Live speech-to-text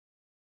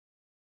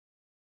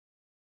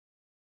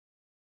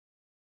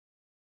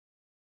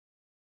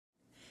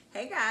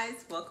Hey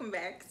guys, welcome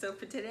back. So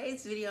for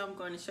today's video, I'm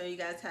going to show you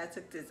guys how I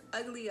took this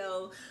ugly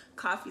old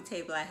coffee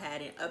table I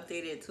had and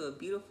updated it to a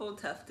beautiful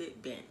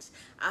tufted bench.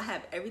 I'll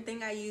have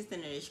everything I used in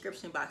the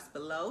description box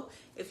below.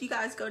 If you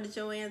guys go to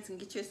Joann's and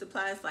get your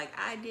supplies like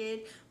I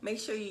did, make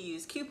sure you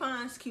use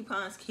coupons,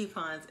 coupons,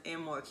 coupons,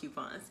 and more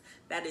coupons.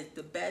 That is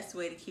the best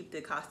way to keep the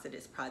cost of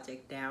this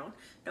project down.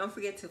 Don't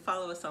forget to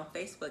follow us on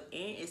Facebook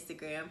and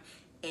Instagram.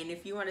 And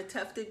if you want a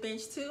tufted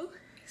bench too,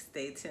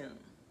 stay tuned.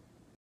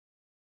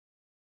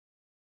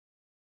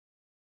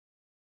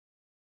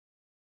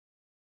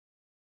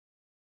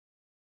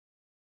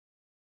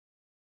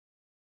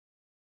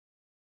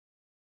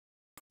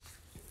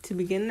 To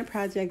begin the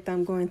project,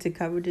 I'm going to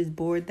cover this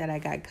board that I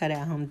got cut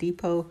at Home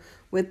Depot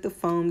with the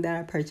foam that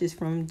I purchased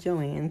from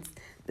Joann's.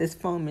 This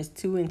foam is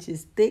 2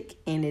 inches thick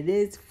and it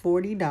is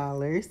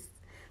 $40,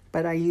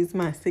 but I used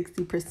my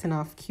 60%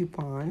 off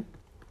coupon.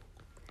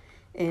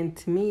 And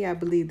to me, I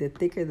believe the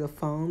thicker the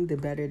foam, the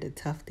better the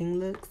tufting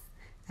looks.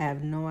 I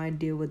have no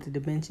idea what the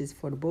dimensions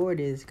for the board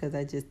is because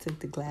I just took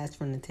the glass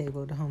from the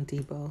table to Home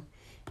Depot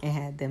and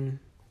had them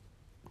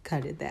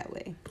cut it that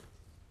way.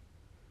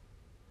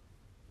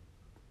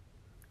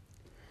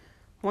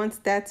 Once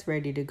that's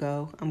ready to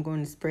go, I'm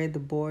going to spray the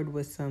board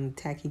with some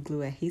tacky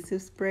glue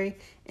adhesive spray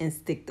and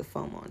stick the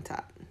foam on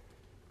top.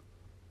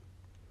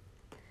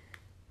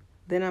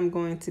 Then I'm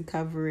going to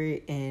cover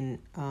it in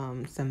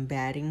some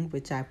batting,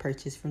 which I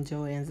purchased from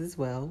Joann's as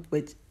well,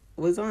 which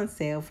was on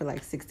sale for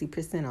like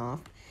 60% off.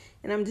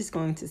 And I'm just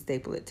going to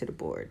staple it to the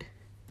board.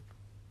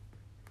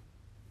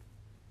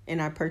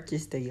 And I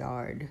purchased a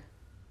yard.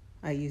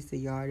 I used a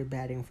yard of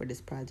batting for this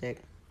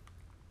project.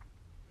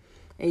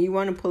 And you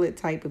want to pull it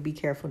tight, but be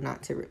careful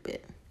not to rip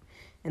it.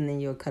 And then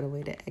you'll cut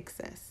away the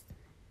excess.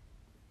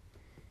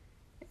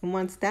 And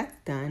once that's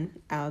done,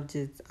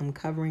 I'm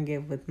covering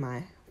it with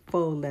my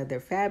faux leather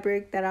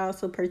fabric that I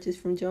also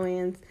purchased from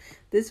Joann's.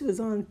 This was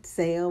on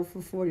sale for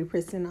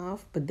 40%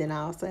 off, but then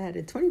I also had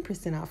a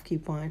 20% off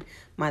coupon,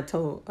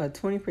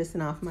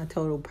 20% off my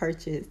total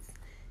purchase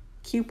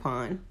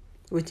coupon,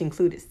 which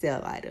included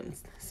sale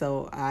items.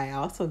 So I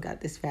also got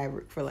this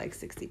fabric for like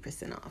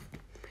 60% off.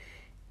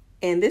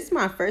 And this is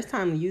my first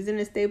time using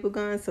a staple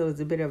gun, so it's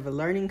a bit of a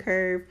learning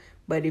curve.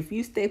 But if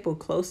you staple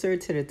closer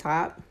to the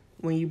top,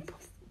 when you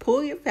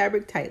pull your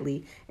fabric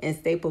tightly and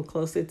staple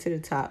closer to the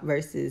top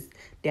versus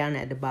down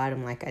at the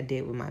bottom like I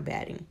did with my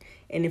batting.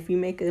 And if you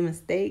make a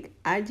mistake,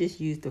 I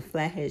just used a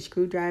flathead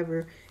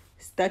screwdriver,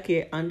 stuck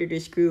it under the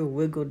screw,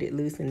 wiggled it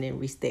loose, and then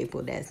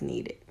restapled as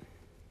needed.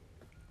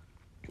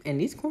 And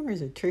these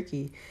corners are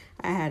tricky.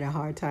 I had a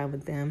hard time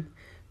with them,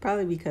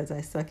 probably because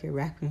I suck at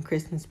wrapping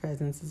Christmas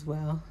presents as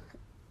well.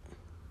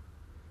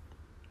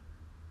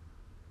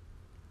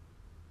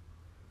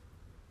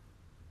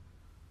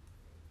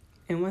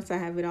 And once I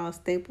have it all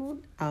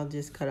stapled, I'll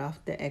just cut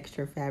off the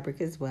extra fabric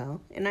as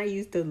well. And I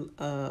used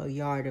a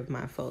yard of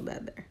my faux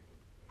leather.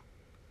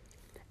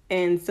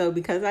 And so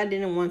because I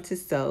didn't want to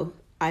sew,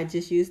 I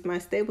just used my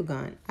staple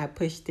gun. I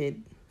pushed it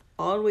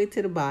all the way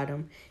to the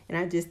bottom and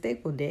I just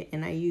stapled it.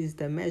 And I used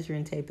the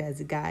measuring tape as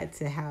a guide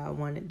to how I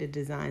wanted the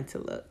design to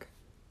look.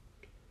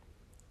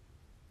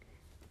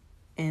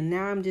 And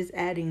now I'm just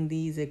adding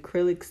these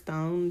acrylic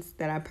stones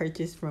that I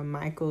purchased from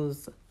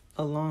Michael's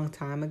a long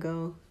time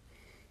ago.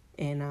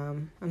 And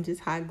I'm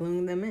just hot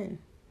gluing them in.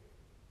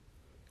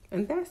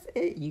 And that's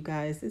it, you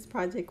guys. This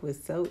project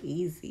was so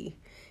easy.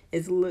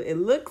 It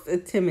looks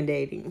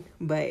intimidating,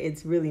 but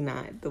it's really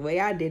not. The way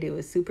I did it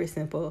was super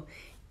simple,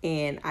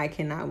 and I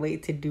cannot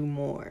wait to do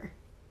more.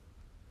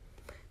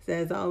 So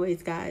as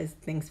always, guys,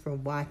 thanks for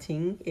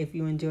watching. If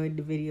you enjoyed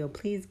the video,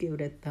 please give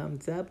it a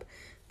thumbs up.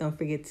 Don't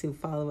forget to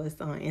follow us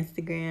on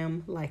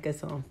Instagram, like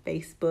us on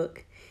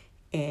Facebook,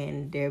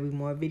 and there'll be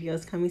more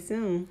videos coming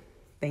soon.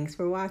 Thanks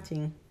for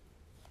watching.